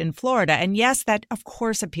did in Florida. And yes, that of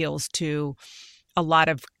course appeals to a lot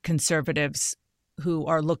of conservatives who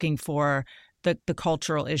are looking for the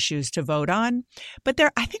cultural issues to vote on. But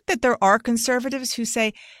I think that there are conservatives who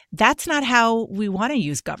say that's not how we want to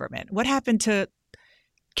use government. What happened to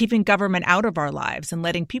keeping government out of our lives and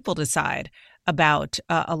letting people decide about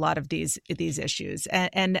a lot of these issues?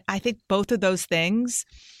 And I think both of those things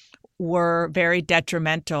were very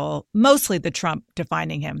detrimental, mostly the Trump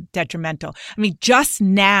defining him, detrimental. I mean, just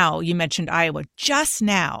now, you mentioned Iowa, just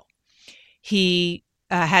now, he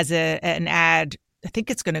has an ad, I think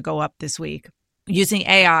it's going to go up this week, using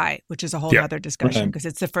AI, which is a whole other discussion because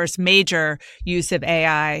it's the first major use of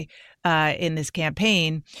AI in this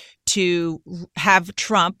campaign, to have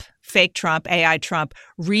Trump, fake Trump, AI Trump,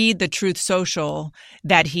 read the Truth Social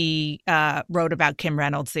that he wrote about Kim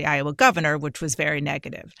Reynolds, the Iowa governor, which was very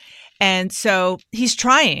negative. And so he's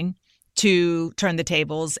trying to turn the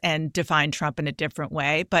tables and define Trump in a different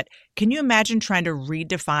way. But can you imagine trying to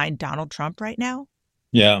redefine Donald Trump right now?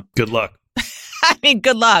 Yeah. Good luck. I mean,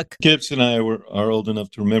 good luck. Gibbs and I are old enough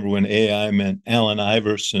to remember when AI meant Allen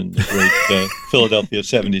Iverson, the great Philadelphia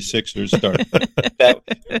 76ers star.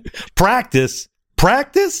 Practice?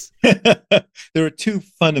 There are two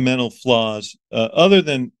fundamental flaws, other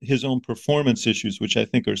than his own performance issues, which I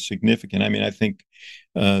think are significant. I mean, I think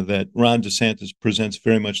that Ron DeSantis presents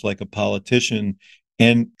very much like a politician.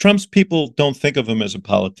 And Trump's people don't think of him as a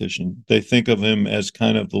politician. They think of him as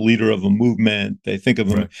kind of the leader of a movement. They think of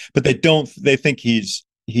him, but they think he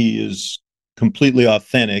is completely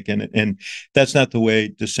authentic. And that's not the way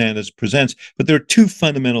DeSantis presents. But there are two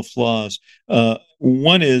fundamental flaws.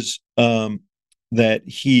 One is that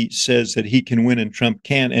he says that he can win and Trump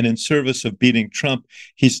can. And in service of beating Trump,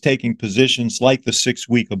 he's taking positions like the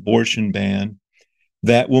 6-week abortion ban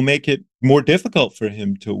that will make it more difficult for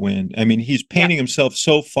him to win. I mean, he's painting himself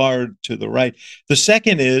so far to the right. The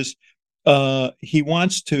second is he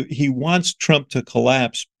wants Trump to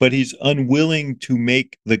collapse, but he's unwilling to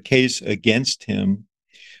make the case against him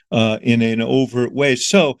in an overt way.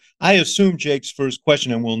 So I assume Jake's first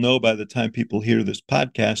question, and we'll know by the time people hear this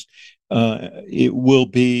podcast, it will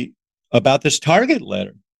be about this Target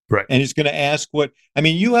letter. Right. And he's going to ask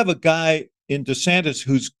you have a guy in DeSantis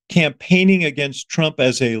who's campaigning against Trump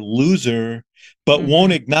as a loser, but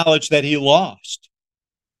won't acknowledge that he lost.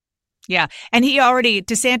 Yeah. And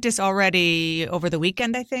DeSantis already over the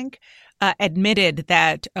weekend, I think, admitted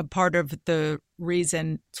that a part of the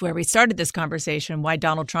reason, it's where we started this conversation, why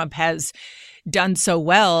Donald Trump has done so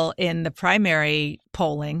well in the primary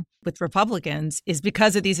polling with Republicans is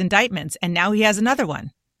because of these indictments. And now he has another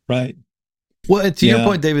one. Right. Well, to your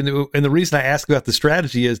point, David, and the reason I ask about the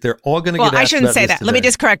strategy is they're all going to get asked about this. Well, I shouldn't say that. Today. Let me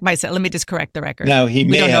just correct myself. Let me just correct the record. Now, he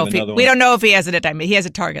may have another one. We don't know if he has an indictment. He has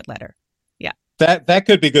a Target letter. Yeah. That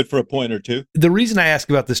could be good for a point or two. The reason I ask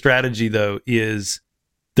about the strategy, though, is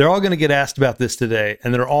they're all going to get asked about this today,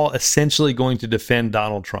 and they're all essentially going to defend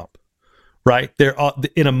Donald Trump, right? They're all,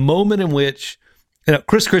 in a moment in which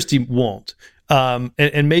Chris Christie won't,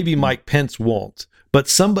 and maybe Mike Pence won't,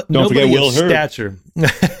 but nobody of stature.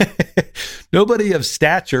 Nobody of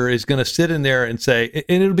stature is going to sit in there and say,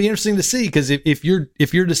 and it'll be interesting to see, because if you're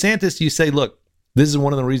DeSantis, you say, look, this is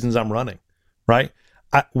one of the reasons I'm running, right?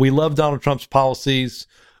 We love Donald Trump's policies.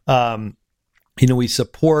 We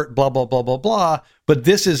support blah, blah, blah, blah, blah. But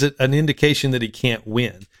this is an indication that he can't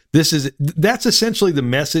win. That's essentially the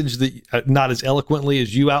message that, not as eloquently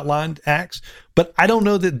as you outlined, Axe, but I don't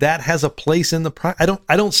know that has a place in the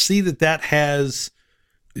I don't see that has.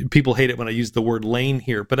 People hate it when I use the word lane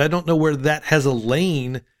here, but I don't know where that has a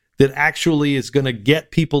lane that actually is going to get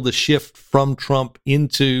people to shift from Trump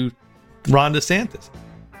into Ron DeSantis.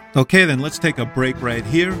 Okay, then let's take a break right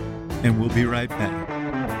here, and we'll be right back.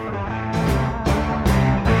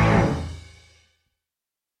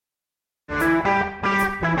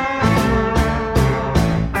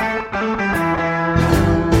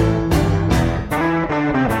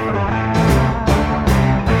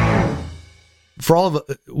 For all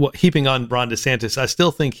of heaping on Ron DeSantis, I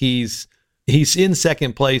still think he's in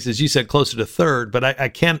second place, as you said, closer to third. But I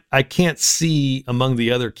can't see among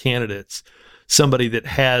the other candidates somebody that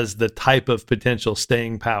has the type of potential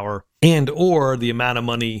staying power and or the amount of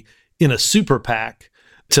money in a super PAC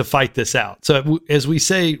to fight this out. So as we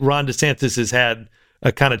say, Ron DeSantis has had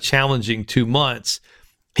a kind of challenging 2 months.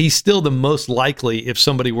 He's still the most likely, if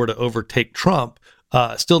somebody were to overtake Trump.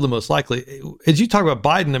 Still the most likely. As you talk about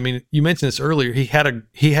Biden, I mean, you mentioned this earlier. He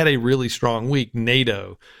had a really strong week.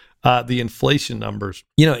 NATO, the inflation numbers.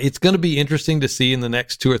 It's going to be interesting to see in the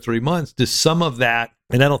next 2 or 3 months. Does some of that,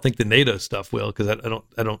 and I don't think the NATO stuff will, because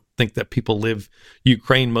I don't think that people live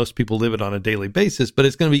Ukraine. Most people live it on a daily basis. But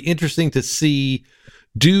it's going to be interesting to see,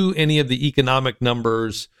 do any of the economic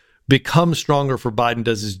numbers become stronger for Biden?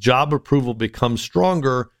 Does his job approval become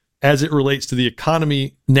stronger as it relates to the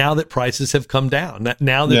economy now that prices have come down,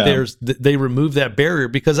 now that they remove that barrier?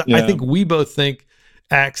 Because I think we both think,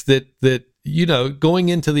 Axe, that going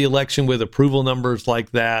into the election with approval numbers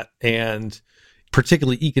like that and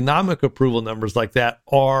particularly economic approval numbers like that,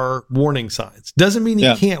 are warning signs. Doesn't mean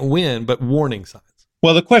he can't win, but warning signs.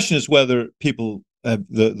 Well, the question is whether people have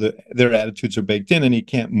their attitudes are baked in, and he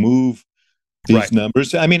can't move these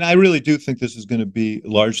numbers. I mean, I really do think this is going to be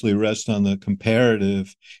largely rest on the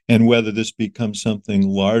comparative, and whether this becomes something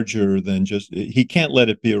larger than just, he can't let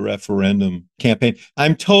it be a referendum campaign.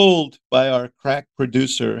 I'm told by our crack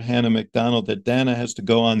producer, Hannah McDonald, that Dana has to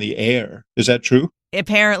go on the air. Is that true?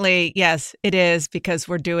 Apparently, yes, it is, because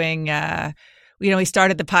we're doing, we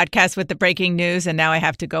started the podcast with the breaking news, and now I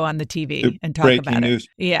have to go on the TV and talk about it.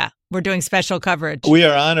 Yeah, we're doing special coverage. We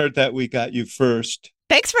are honored that we got you first.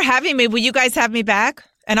 Thanks for having me. Will you guys have me back?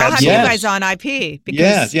 And I'll have you guys on IP.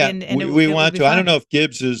 Because we want to. I don't know if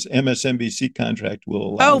Gibbs's MSNBC contract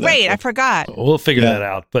will allow that. Right. I forgot. We'll figure that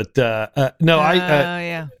out. But I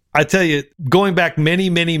tell you, going back many,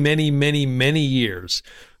 many, many, many, many years,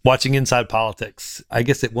 watching Inside Politics, I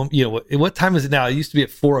guess what time is it now? It used to be at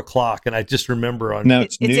 4:00, and I just remember now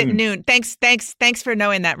it's at noon. Thanks for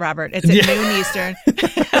knowing that, Robert. It's at noon Eastern.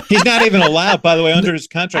 He's not even allowed, by the way, under his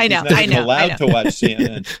contract. He's not even allowed to watch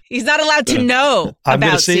CNN. He's not allowed to know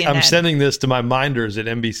about CNN. I'm sending this to my minders at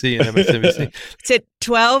NBC and MSNBC. It's at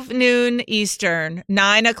 12 noon Eastern,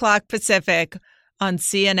 9:00 Pacific on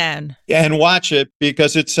CNN. And watch it,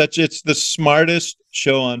 because it's the smartest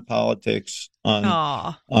show on politics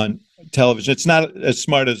on television. It's not as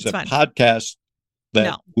smart as a podcast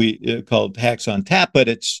that we called Hacks on Tap, but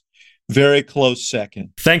it's very close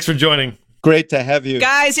second. Thanks for joining. Great to have you.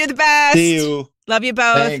 Guys, you're the best. See you. Love you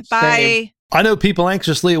both. Thanks. Bye. Same. I know people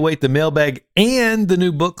anxiously await the mailbag and the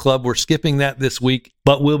new book club. We're skipping that this week,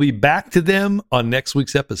 but we'll be back to them on next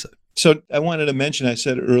week's episode. So I wanted to mention, I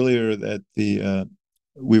said earlier that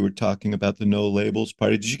we were talking about the No Labels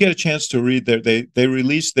Party. Did you get a chance to read they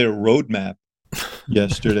released their roadmap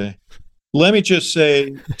yesterday? Let me just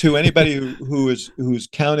say to anybody who's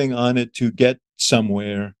counting on it to get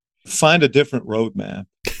somewhere, find a different roadmap,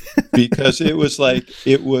 because it was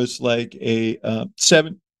like a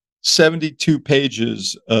 72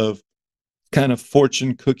 pages of kind of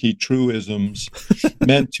fortune cookie truisms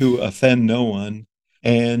meant to offend no one,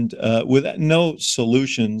 and with no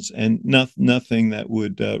solutions and nothing that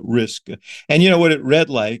would risk. And you know what it read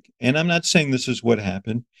like, and I'm not saying this is what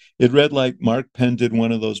happened. It read like Mark Penn did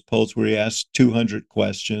one of those polls where he asked 200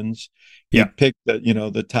 questions. He picked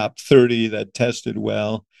the top 30 that tested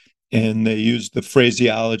well, and they used the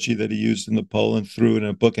phraseology that he used in the poll and threw it in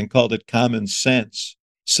a book and called it common sense.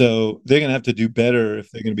 So they're going to have to do better if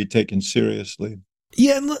they're going to be taken seriously.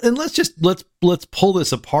 Yeah, and let's pull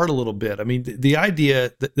this apart a little bit. I mean, the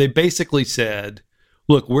idea that they basically said,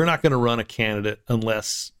 look, we're not going to run a candidate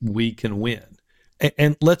unless we can win.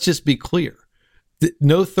 And let's just be clear.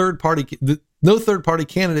 No third party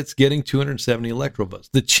candidates getting 270 electoral votes.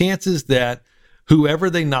 The chances that whoever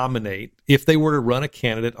they nominate, if they were to run a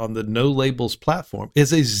candidate on the No Labels platform,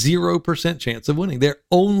 is a 0% chance of winning. They're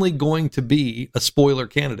only going to be a spoiler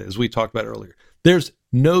candidate, as we talked about earlier. There's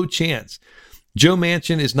no chance. Joe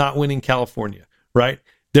Manchin is not winning California, right?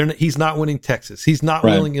 He's not winning Texas. He's not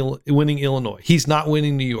winning Illinois. He's not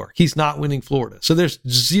winning New York. He's not winning Florida. So there's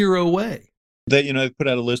zero way. They put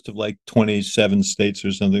out a list of like 27 states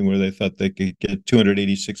or something where they thought they could get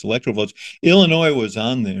 286 electoral votes. Illinois was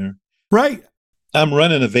on there. Right. I'm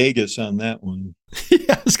running to Vegas on that one.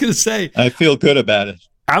 Yeah, I was going to say. I feel good about it.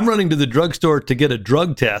 I'm running to the drugstore to get a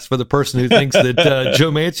drug test for the person who thinks that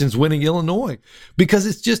Joe Manchin's winning Illinois, because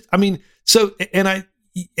it's just, I mean, so, and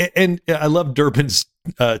I love Durbin's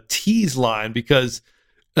tease line, because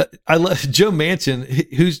I love Joe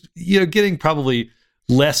Manchin, who's, getting probably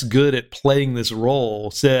less good at playing this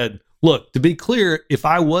role, said, look, to be clear, if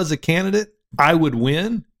I was a candidate, I would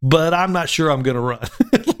win, but I'm not sure I'm going to run.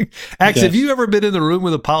 Axe, have you ever been in the room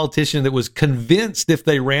with a politician that was convinced if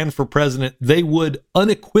they ran for president, they would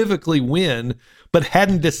unequivocally win, but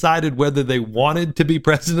hadn't decided whether they wanted to be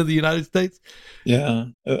president of the United States? Yeah.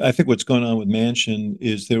 I think what's going on with Manchin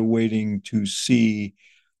is they're waiting to see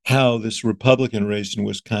how this Republican race in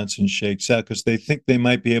Wisconsin shakes out, because they think they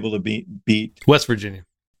might be able to beat West Virginia.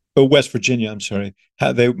 Oh, West Virginia, I'm sorry.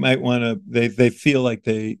 How they might want to, they feel like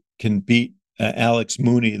they can beat Alex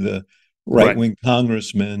Mooney, the right-wing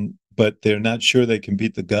congressman, but they're not sure they can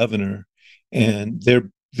beat the governor. And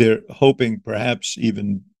they're hoping, perhaps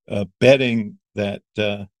even betting that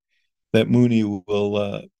Mooney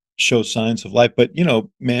will show signs of life. But,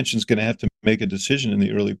 Manchin's going to have to make a decision in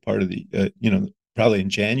the early part of the, probably in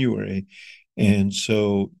January. And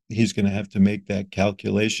so he's going to have to make that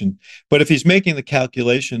calculation. But if he's making the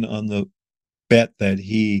calculation on the bet that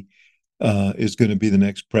he is going to be the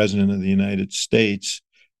next president of the United States,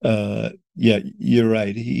 Yeah, you're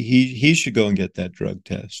right. He should go and get that drug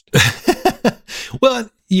test. Well,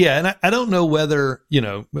 yeah, and I don't know whether,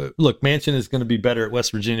 look, Manchin is going to be better at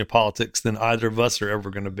West Virginia politics than either of us are ever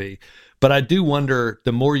going to be. But I do wonder,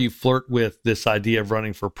 the more you flirt with this idea of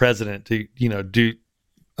running for president,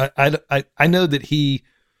 I know that he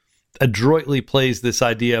adroitly plays this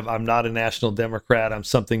idea of, I'm not a national Democrat, I'm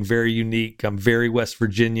something very unique, I'm very West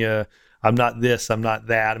Virginia, I'm not this, I'm not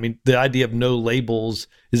that. I mean, the idea of no labels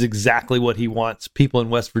is exactly what he wants people in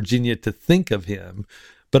West Virginia to think of him.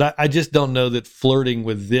 But I just don't know that flirting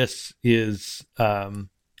with this is, I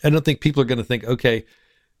don't think people are going to think, okay,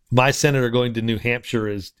 my senator going to New Hampshire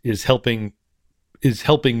is helping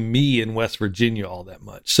me in West Virginia all that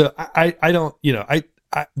much. So I don't,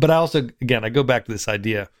 but I also, again, I go back to this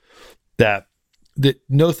idea that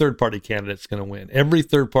no third party candidate's going to win. Every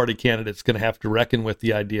third party candidate's going to have to reckon with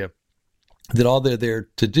the idea that all they're there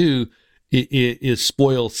to do is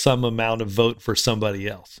spoil some amount of vote for somebody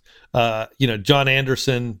else. John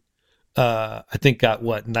Anderson, I think got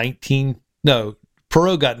what, Perot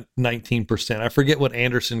got 19%. I forget what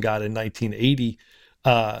Anderson got in 1980.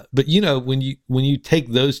 But when you take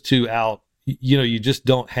those two out, you just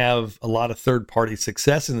don't have a lot of third party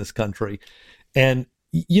success in this country. And,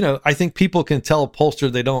 I think people can tell a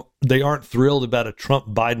pollster they aren't thrilled about a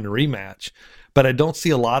Trump-Biden rematch, but I don't see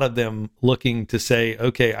a lot of them looking to say,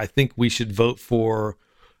 okay, I think we should vote for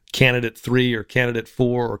candidate 3 or candidate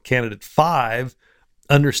 4 or candidate 5,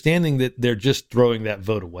 understanding that they're just throwing that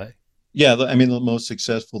vote away. Yeah, I mean, the most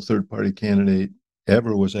successful third-party candidate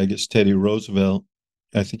ever was, I guess, Teddy Roosevelt.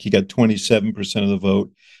 I think he got 27% of the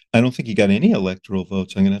vote. I don't think he got any electoral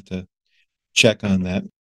votes. I'm going to have to check on that.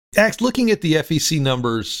 Axe, looking at the FEC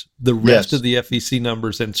numbers, the rest of the FEC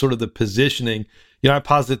numbers, and sort of the positioning, I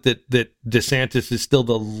posit that DeSantis is still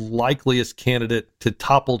the likeliest candidate to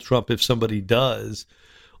topple Trump if somebody does.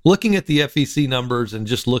 Looking at the FEC numbers and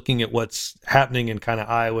just looking at what's happening in kind of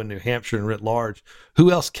Iowa, New Hampshire, and writ large,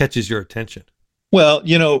 who else catches your attention? Well,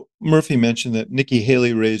 Murphy mentioned that Nikki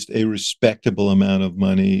Haley raised a respectable amount of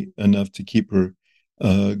money, enough to keep her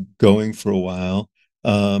going for a while.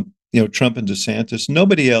 Trump and DeSantis,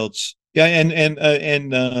 nobody else. Yeah,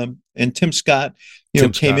 and Tim Scott,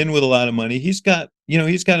 came in with a lot of money. He's got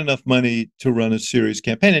enough money to run a serious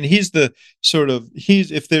campaign, and he's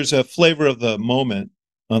if there's a flavor of the moment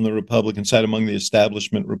on the Republican side among the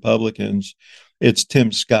establishment Republicans, it's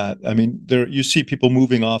Tim Scott. I mean, you see people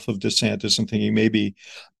moving off of DeSantis and thinking maybe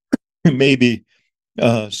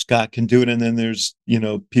Scott can do it, and then there's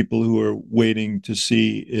people who are waiting to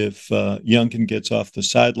see if Youngkin gets off the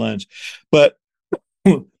sidelines. But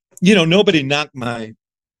nobody knocked my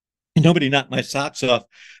socks off.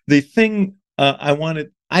 The thing I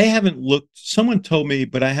haven't looked. Someone told me,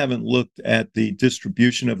 but I haven't looked at the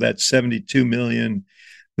distribution of that $72 million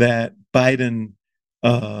that Biden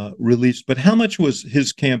released. But how much was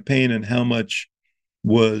his campaign, and how much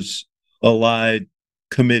was allied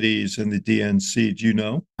committees and the DNC? Do you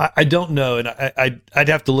know? I don't know, and I'd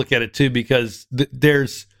have to look at it too, because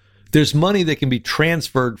there's money that can be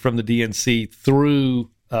transferred from the DNC through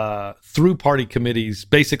party committees.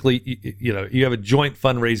 Basically, you have a joint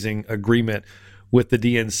fundraising agreement with the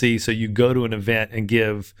DNC, so you go to an event and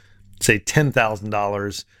give, say,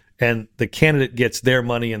 $10,000, and the candidate gets their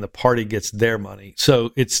money and the party gets their money.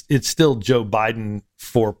 So it's still Joe Biden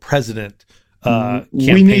for president.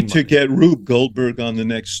 We need to get Rube Goldberg on the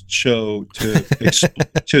next show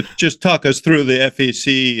to just talk us through the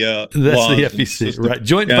FEC. That's the FEC, right?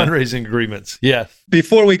 Joint fundraising agreements. Yeah.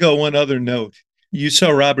 Before we go, one other note. You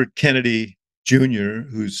saw Robert Kennedy Jr.,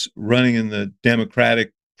 who's running in the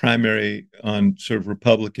Democratic primary on sort of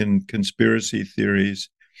Republican conspiracy theories,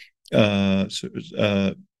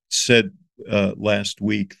 said last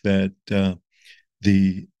week that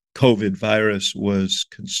the COVID virus was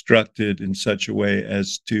constructed in such a way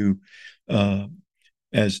as to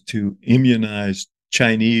immunize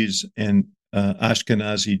Chinese and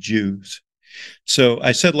Ashkenazi Jews. So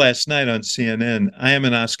I said last night on CNN, I am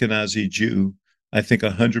an Ashkenazi Jew, I think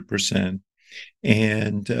 100%.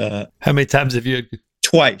 And how many times have you?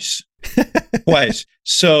 Twice.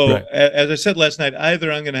 So right. As I said last night,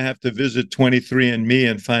 either I'm going to have to visit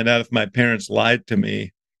 23andMe and find out if my parents lied to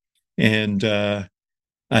me, and I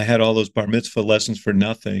had all those bar mitzvah lessons for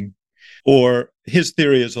nothing, or his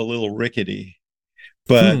theory is a little rickety.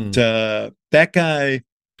 But that guy,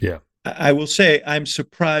 I will say, I'm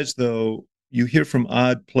surprised, though. You hear from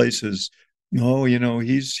odd places,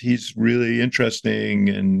 he's really interesting,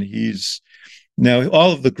 and now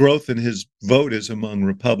all of the growth in his vote is among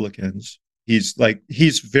Republicans. He's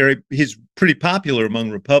pretty popular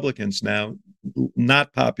among Republicans now.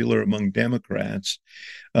 not popular among Democrats.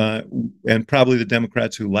 And probably the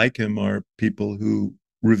Democrats who like him are people who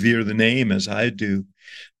revere the name as I do.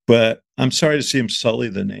 But I'm sorry to see him sully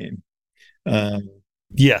the name.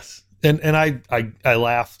 Yes. And I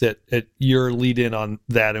laughed at your lead in on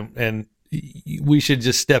that. And we should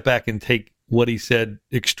just step back and take what he said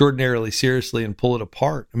extraordinarily seriously and pull it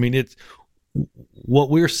apart. I mean, it's what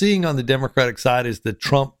we're seeing on the Democratic side is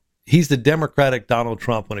he's the Democratic Donald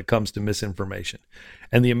Trump when it comes to misinformation.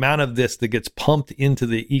 And the amount of this that gets pumped into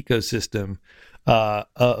the ecosystem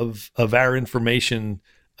of our information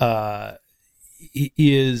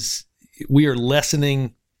is we are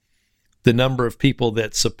lessening the number of people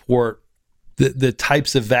that support the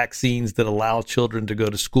types of vaccines that allow children to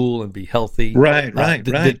go to school and be healthy. Right.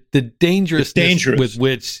 The dangerousness with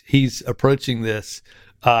which he's approaching this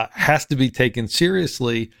has to be taken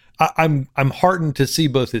seriously. I'm heartened to see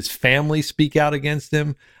both his family speak out against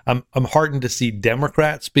him. I'm heartened to see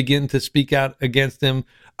Democrats begin to speak out against him.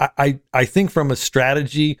 I think from a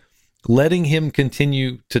strategy, letting him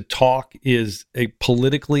continue to talk is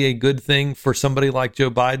politically a good thing for somebody like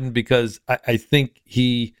Joe Biden, because I think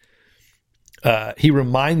he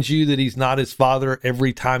reminds you that he's not his father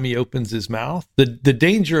every time he opens his mouth. The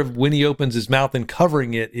danger of when he opens his mouth and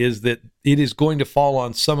covering it is that it is going to fall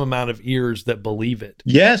on some amount of ears that believe it.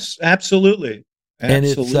 Yes, absolutely. And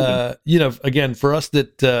it's, again, for us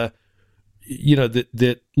that, that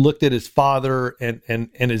looked at his father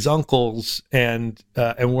and his uncles and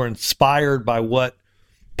were inspired by what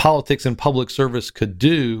politics and public service could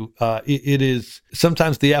do, it is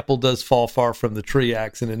sometimes the apple does fall far from the tree,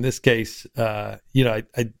 Axe. And in this case, this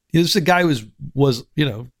is a guy who was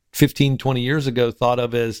 15, 20 years ago thought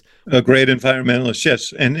of as a great environmentalist,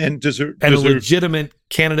 yes, and a legitimate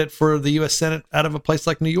candidate for the U.S. Senate out of a place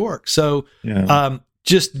like New York. So,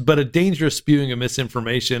 but a dangerous spewing of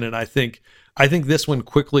misinformation. And I think this one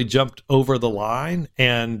quickly jumped over the line.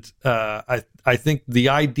 And I think the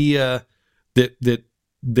idea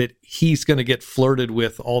that he's going to get flirted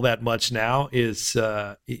with all that much now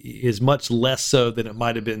is much less so than it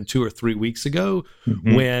might have been 2 or 3 weeks ago,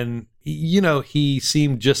 when he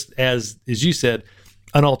seemed just as you said,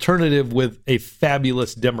 an alternative with a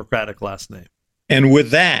fabulous Democratic last name. And with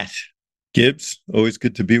that, Gibbs, always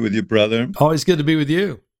good to be with you, brother. Always good to be with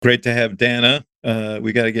you. Great to have Dana.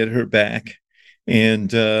 We got to get her back. And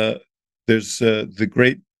there's the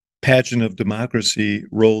great pageant of democracy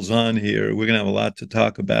rolls on here. We're going to have a lot to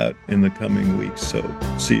talk about in the coming weeks. So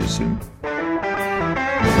see you soon.